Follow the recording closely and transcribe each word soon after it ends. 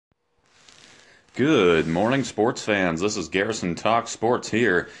Good morning, sports fans. This is Garrison Talk Sports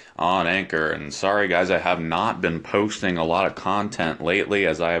here on Anchor. And sorry, guys, I have not been posting a lot of content lately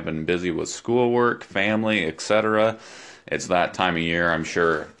as I have been busy with schoolwork, family, etc. It's that time of year. I'm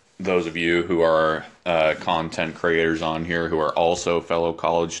sure those of you who are content creators on here who are also fellow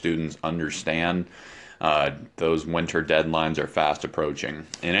college students understand those winter deadlines are fast approaching.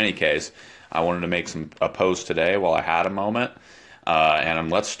 In any case, I wanted to make a post today while I had a moment.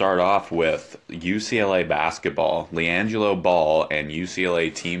 Let's start off with UCLA basketball. LiAngelo Ball and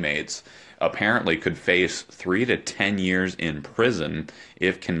UCLA teammates apparently could face 3 to 10 years in prison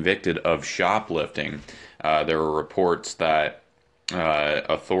if convicted of shoplifting. There were reports that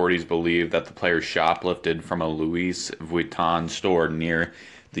authorities believe that the players shoplifted from a Louis Vuitton store near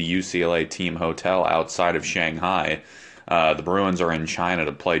the UCLA team hotel outside of Shanghai. The Bruins are in China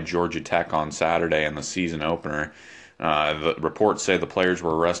to play Georgia Tech on Saturday in the season opener. The reports say the players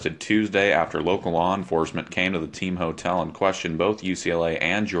were arrested Tuesday after local law enforcement came to the team hotel and questioned both UCLA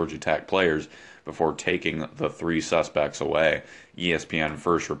and Georgia Tech players before taking the three suspects away. ESPN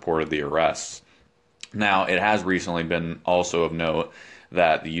first reported the arrests. Now, it has recently been also of note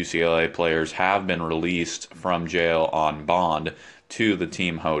that the UCLA players have been released from jail on bond to the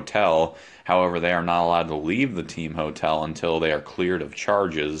team hotel. However, they are not allowed to leave the team hotel until they are cleared of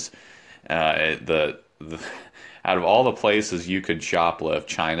charges. The Out of all the places you could shoplift,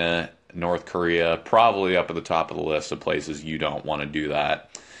 China, North Korea, probably up at the top of the list of places you don't want to do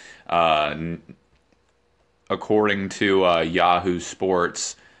that. Uh, According to Yahoo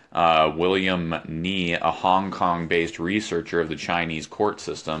Sports, William Ni, a Hong Kong-based researcher of the Chinese court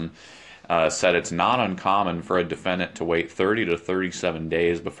system, said it's not uncommon for a defendant to wait 30 to 37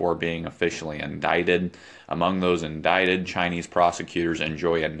 days before being officially indicted. Among those indicted, Chinese prosecutors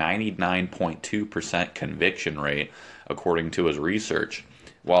enjoy a 99.2% conviction rate, according to his research.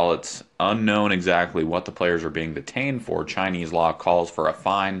 While it's unknown exactly what the players are being detained for, Chinese law calls for a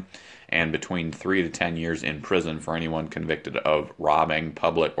fine and between 3 to 10 years in prison for anyone convicted of robbing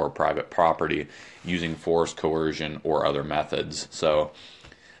public or private property using force, coercion, or other methods. So,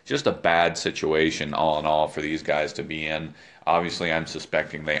 just a bad situation all in all for these guys to be in. Obviously, I'm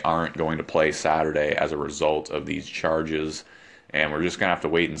suspecting they aren't going to play Saturday as a result of these charges, and we're just going to have to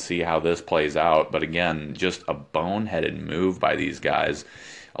wait and see how this plays out. But again, just a boneheaded move by these guys.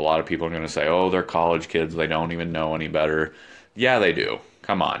 A lot of people are going to say, oh, they're college kids, they don't even know any better. Yeah, they do.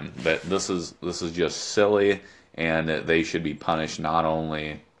 Come on. But this is just silly, and they should be punished not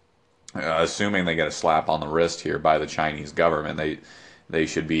only assuming they get a slap on the wrist here by the Chinese government. They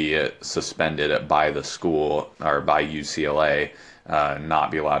should be suspended by the school or by UCLA,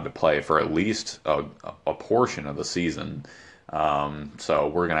 not be allowed to play for at least a portion of the season. So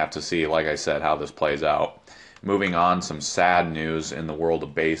we're going to have to see, like I said, how this plays out. Moving on, some sad news in the world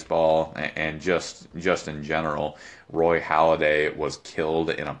of baseball and just in general. Roy Halladay was killed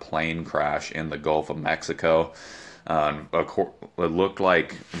in a plane crash in the Gulf of Mexico. It looked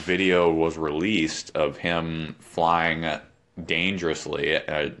like video was released of him flying dangerously,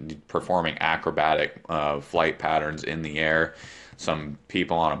 performing acrobatic flight patterns in the air. Some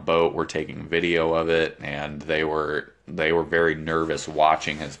people on a boat were taking video of it, and they were very nervous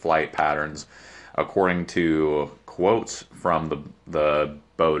watching his flight patterns. According to quotes from the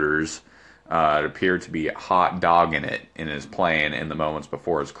boaters, it appeared to be hot dogging it in his plane in the moments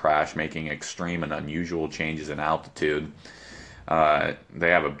before his crash, making extreme and unusual changes in altitude. They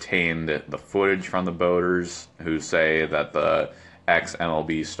have obtained the footage from the boaters who say that the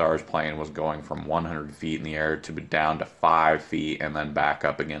ex-MLB Stars plane was going from 100 feet in the air to down to 5 feet and then back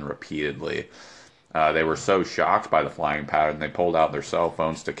up again repeatedly. They were so shocked by the flying pattern, they pulled out their cell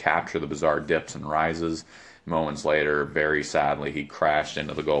phones to capture the bizarre dips and rises. Moments later, very sadly, he crashed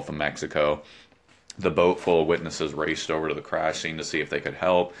into the Gulf of Mexico. The boat full of witnesses raced over to the crash scene to see if they could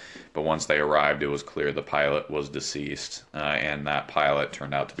help, but once they arrived, it was clear the pilot was deceased, and that pilot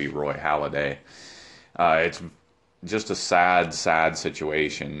turned out to be Roy Halladay. It's just a sad, sad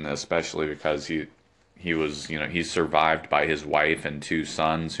situation, especially because he was, he's survived by his wife and two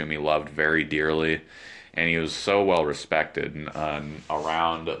sons, whom he loved very dearly, and he was so well respected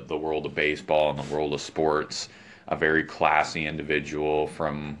around the world of baseball and the world of sports. A very classy individual,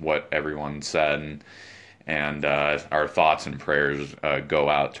 from what everyone said, and our thoughts and prayers go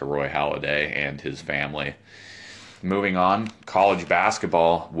out to Roy Halladay and his family. Moving on, college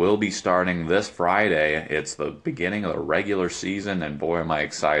basketball will be starting this Friday. It's the beginning of the regular season, and boy, am I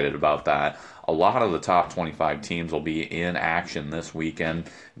excited about that. A lot of the top 25 teams will be in action this weekend.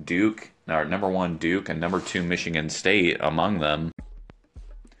 Number one Duke and number two Michigan State among them.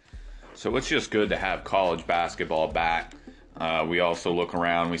 So it's just good to have college basketball back. We also look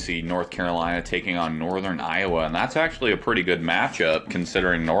around, we see North Carolina taking on Northern Iowa, and that's actually a pretty good matchup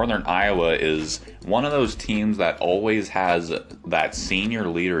considering Northern Iowa is one of those teams that always has that senior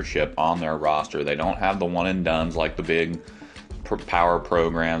leadership on their roster. They don't have the one and dones like the big power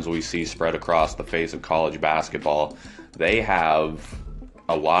programs we see spread across the face of college basketball. They have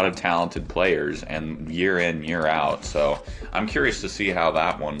a lot of talented players and year in, year out. So I'm curious to see how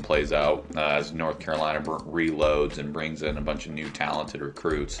that one plays out as North Carolina reloads and brings in a bunch of new talented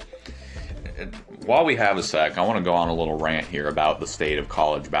recruits. While we have a sec, I want to go on a little rant here about the state of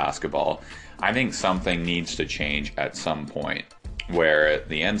college basketball. I think something needs to change at some point where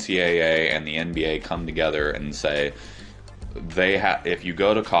the NCAA and the NBA come together and say, if you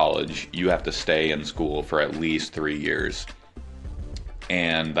go to college, you have to stay in school for at least 3 years.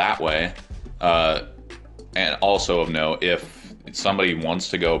 And that way, and also of note, if somebody wants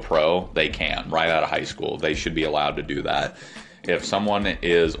to go pro, they can, right out of high school. They should be allowed to do that. If someone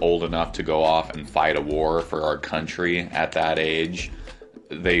is old enough to go off and fight a war for our country at that age,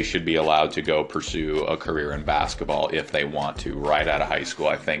 they should be allowed to go pursue a career in basketball if they want to, right out of high school.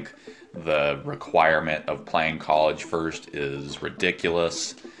 I think the requirement of playing college first is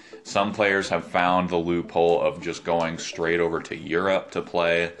ridiculous. Some players have found the loophole of just going straight over to Europe to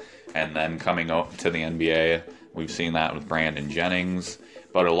play and then coming up to the NBA. We've seen that with Brandon Jennings.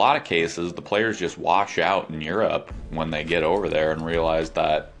 But in a lot of cases, the players just wash out in Europe when they get over there and realize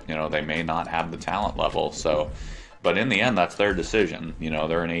that, they may not have the talent level. So, but in the end, that's their decision.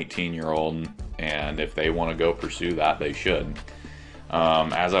 They're an 18-year-old, and if they want to go pursue that, they should.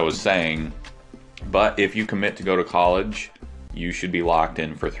 As I was saying, but if you commit to go to college, you should be locked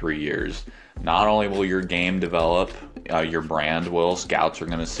in for 3 years. Not only will your game develop, your brand will. Scouts are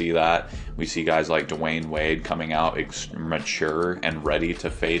going to see that. We see guys like Dwayne Wade coming out mature and ready to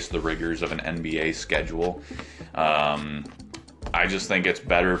face the rigors of an NBA schedule. I just think it's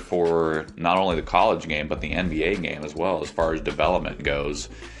better for not only the college game, but the NBA game as well, as far as development goes.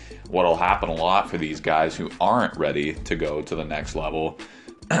 What'll happen a lot for these guys who aren't ready to go to the next level,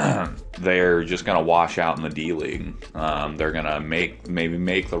 they're just going to wash out in the D-League. They're going to maybe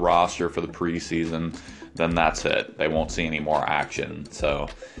make the roster for the preseason, then that's it. They won't see any more action. So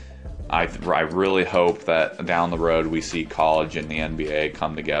I really hope that down the road we see college and the NBA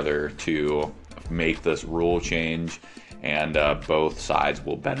come together to make this rule change, and both sides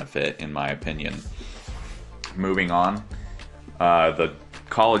will benefit, in my opinion. Moving on, the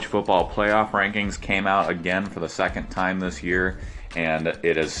college football playoff rankings came out again for the second time this year, and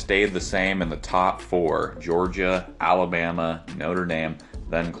it has stayed the same in the top four: Georgia, Alabama, Notre Dame,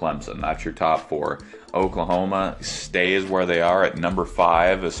 then Clemson. That's your top four. Oklahoma stays where they are at number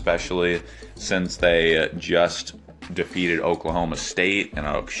 5, especially since they just defeated Oklahoma State in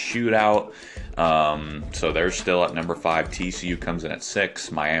a shootout. So they're still at number 5. TCU comes in at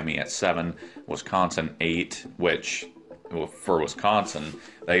 6, Miami at 7, Wisconsin 8, which for Wisconsin,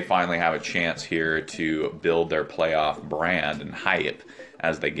 they finally have a chance here to build their playoff brand and hype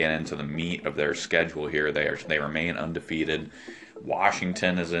as they get into the meat of their schedule here. They remain undefeated.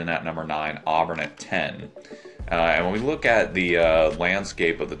 Washington is in at number 9, Auburn at 10. And when we look at the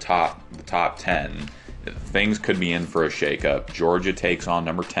landscape of the top 10, things could be in for a shakeup. Georgia takes on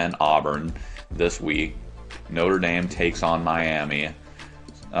number 10 Auburn this week. Notre Dame takes on Miami,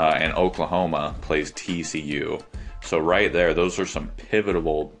 and Oklahoma plays TCU. So right there, those are some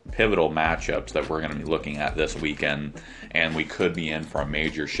pivotal matchups that we're going to be looking at this weekend, and we could be in for a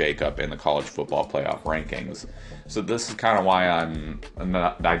major shakeup in the college football playoff rankings. So this is kind of why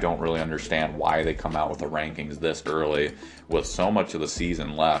I don't really understand why they come out with the rankings this early, with so much of the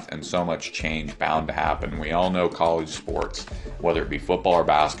season left and so much change bound to happen. We all know college sports, whether it be football or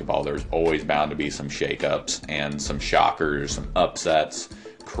basketball, there's always bound to be some shakeups and some shockers, some upsets,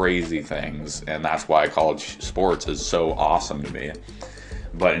 crazy things, and that's why college sports is so awesome to me.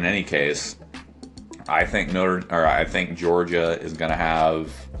 But in any case, I think Georgia is going to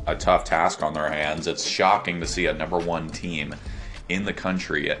have a tough task on their hands. It's shocking to see a number 1 team in the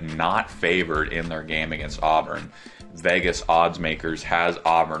country not favored in their game against Auburn. Vegas odds makers has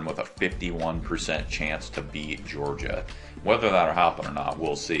Auburn with a 51% chance to beat Georgia. Whether that'll happen or not,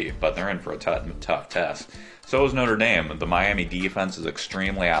 we'll see. But they're in for a tough test. So is Notre Dame. The Miami defense is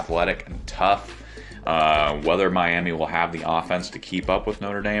extremely athletic and tough. Whether Miami will have the offense to keep up with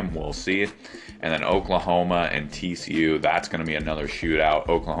Notre Dame, we'll see. And then Oklahoma and TCU, that's going to be another shootout.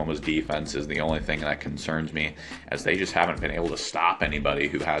 Oklahoma's defense is the only thing that concerns me, as they just haven't been able to stop anybody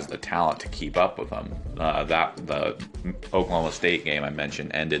who has the talent to keep up with them. The Oklahoma State game I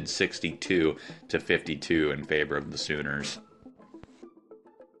mentioned ended 62-52 in favor of the Sooners.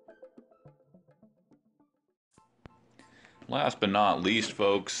 last but not least,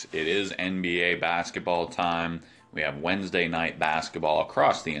 folks, it is NBA basketball time. We have Wednesday night basketball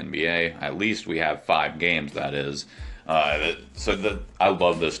across the NBA. At least we have 5 games, that is. I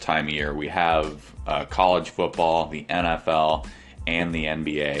love this time of year. We have college football, the NFL, and the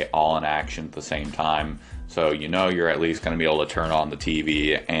NBA all in action at the same time. So you're at least going to be able to turn on the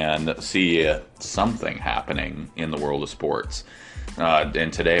TV and see something happening in the world of sports.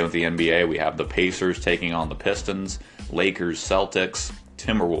 And today with the NBA, we have the Pacers taking on the Pistons, Lakers, Celtics,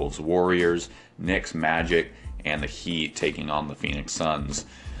 Timberwolves, Warriors, Knicks, Magic, and the Heat taking on the Phoenix Suns.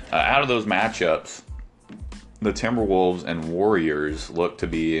 Out of those matchups, the Timberwolves and Warriors look to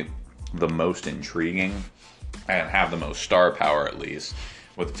be the most intriguing and have the most star power, at least.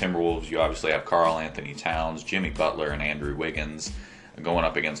 With the Timberwolves, you obviously have Karl Anthony Towns, Jimmy Butler, and Andrew Wiggins going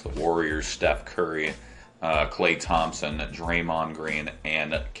up against the Warriors, Steph Curry, Klay Thompson, Draymond Green,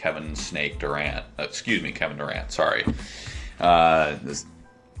 and Kevin Durant. Sorry.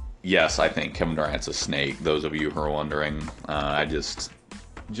 Yes, I think Kevin Durant's a snake. Those of you who are wondering, I just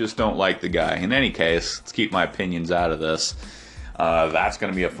don't like the guy. In any case, let's keep my opinions out of this. That's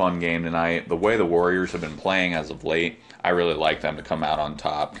going to be a fun game tonight. The way the Warriors have been playing as of late, I really like them to come out on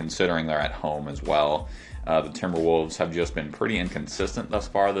top, considering they're at home as well. The Timberwolves have just been pretty inconsistent thus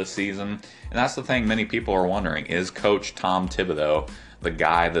far this season. And that's the thing many people are wondering. Is Coach Tom Thibodeau the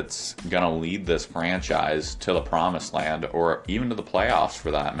guy that's going to lead this franchise to the promised land, or even to the playoffs for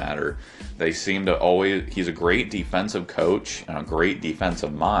that matter? They seem to always... He's a great defensive coach and a great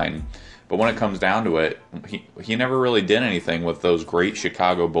defensive mind. But when it comes down to it, he never really did anything with those great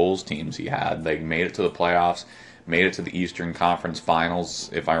Chicago Bulls teams he had. They made it to the playoffs, made it to the Eastern Conference Finals,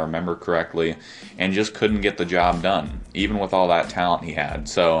 if I remember correctly, and just couldn't get the job done, even with all that talent he had.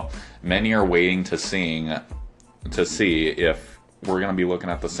 So many are waiting to see if we're going to be looking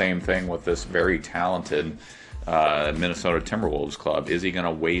at the same thing with this very talented Minnesota Timberwolves club. Is he going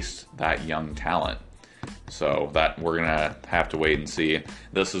to waste that young talent? So that we're going to have to wait and see.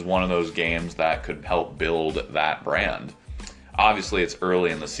 This is one of those games that could help build that brand. Obviously, it's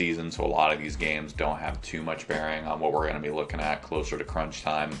early in the season, so a lot of these games don't have too much bearing on what we're going to be looking at closer to crunch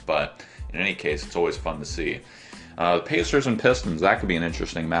time. But in any case, it's always fun to see. The Pacers and Pistons, that could be an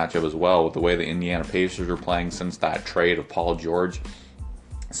interesting matchup as well, with the way the Indiana Pacers are playing since that trade of Paul George.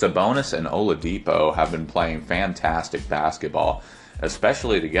 Sabonis and Oladipo have been playing fantastic basketball,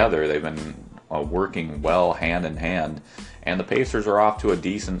 especially together. They've been working well hand in hand, and the Pacers are off to a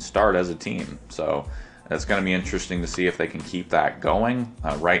decent start as a team. So it's going to be interesting to see if they can keep that going.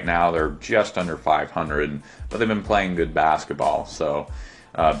 Right now, they're just under 500, but they've been playing good basketball. So,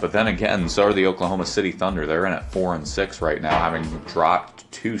 but then again, so are the Oklahoma City Thunder. They're in at 4-6 right now, having dropped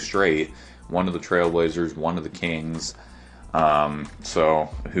 2 straight. One to the Trailblazers, one to the Kings. So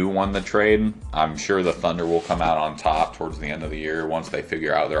who won the trade? I'm sure the Thunder will come out on top towards the end of the year once they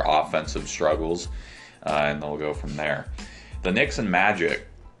figure out their offensive struggles, and they'll go from there. The Knicks and Magic.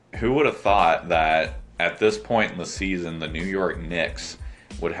 Who would have thought that at this point in the season, the New York Knicks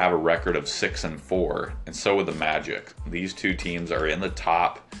would have a record of 6-4, and so would the Magic. These two teams are in the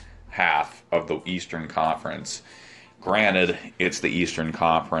top half of the Eastern Conference. Granted, it's the Eastern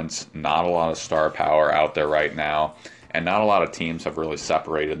Conference, not a lot of star power out there right now, and not a lot of teams have really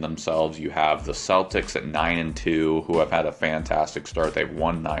separated themselves. You have the Celtics at 9-2, who have had a fantastic start. They've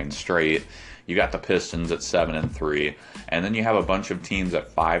won 9 straight. You got the Pistons at 7-3, and then you have a bunch of teams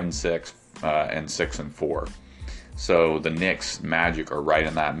at 5-6 and 6-4. So the Knicks, Magic are right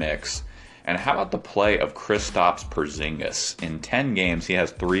in that mix. And how about the play of Kristaps Porzingis? In 10 games, he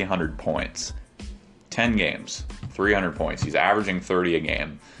has 300 points. 10 games, 300 points. He's averaging 30 a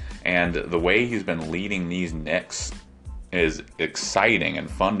game. And the way he's been leading these Knicks is exciting and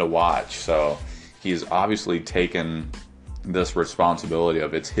fun to watch. So he's obviously taken this responsibility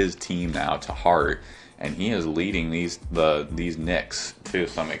of it's his team now to heart, and he is leading these Knicks to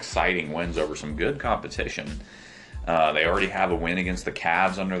some exciting wins over some good competition. They already have a win against the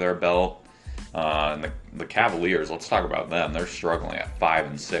Cavs under their belt. And the Cavaliers, let's talk about them. They're struggling at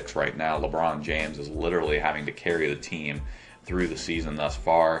 5-6 right now. LeBron James is literally having to carry the team through the season thus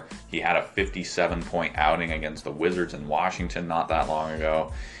far. He had a 57-point outing against the Wizards in Washington not that long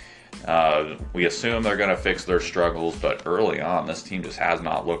ago. We assume they're going to fix their struggles, but early on, this team just has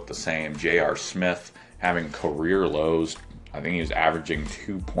not looked the same. J.R. Smith having career lows. I think he was averaging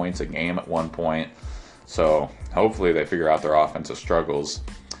 2 points a game at one point. So hopefully they figure out their offensive struggles.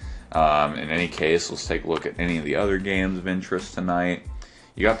 In any case, let's take a look at any of the other games of interest tonight.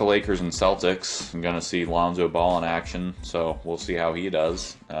 You got the Lakers and Celtics. I'm going to see Lonzo Ball in action, so we'll see how he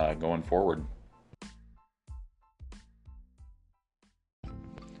does going forward.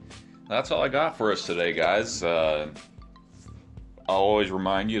 That's all I got for us today, guys. I'll always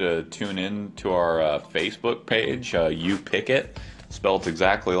remind you to tune in to our Facebook page, You Pick It, spelled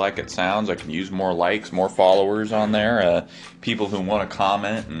exactly like it sounds. I can use more likes, more followers on there, people who want to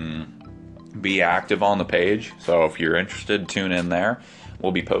comment and be active on the page. So if you're interested, tune in there.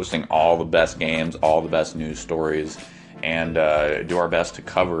 We'll be posting all the best games, all the best news stories, and do our best to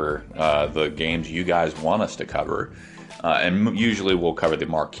cover the games you guys want us to cover. And usually we'll cover the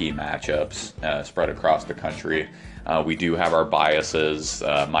marquee matchups spread across the country. We do have our biases.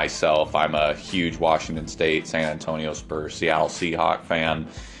 Myself, I'm a huge Washington State, San Antonio Spurs, Seattle Seahawk fan.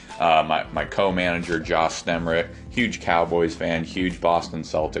 My co-manager, Josh Stemrick, huge Cowboys fan, huge Boston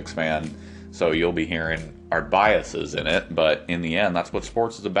Celtics fan. So you'll be hearing our biases in it. But in the end, that's what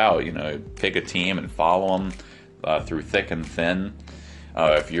sports is about. You know, pick a team and follow them through thick and thin.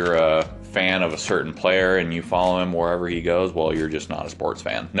 If you're a fan of a certain player and you follow him wherever he goes, well, you're just not a sports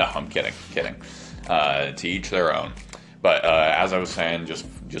fan. No, I'm kidding. To each their own. But as I was saying,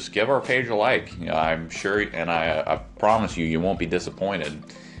 just give our page a like. You know, I'm sure, and I promise you, you won't be disappointed.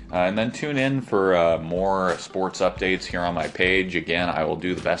 And then tune in for more sports updates here on my page. Again, I will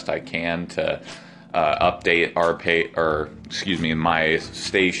do the best I can to update our page, or excuse me, my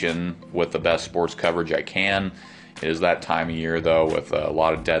station with the best sports coverage I can. It is that time of year, though, with a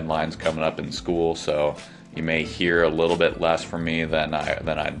lot of deadlines coming up in school, so you may hear a little bit less from me than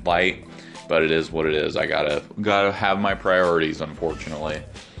I'd like, but it is what it is. I gotta have my priorities, unfortunately.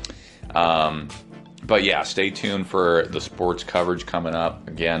 But yeah, stay tuned for the sports coverage coming up.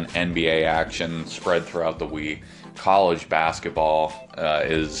 Again, NBA action spread throughout the week. College basketball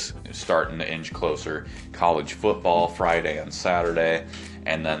is starting to inch closer. College football Friday and Saturday,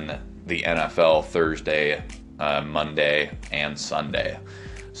 and then the NFL Thursday, Monday, and Sunday.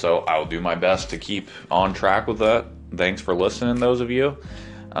 So I will do my best to keep on track with that. Thanks for listening, those of you.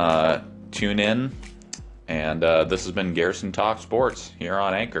 Tune in. And this has been Garrison Talk Sports here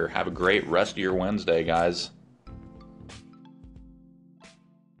on Anchor. Have a great rest of your Wednesday, guys.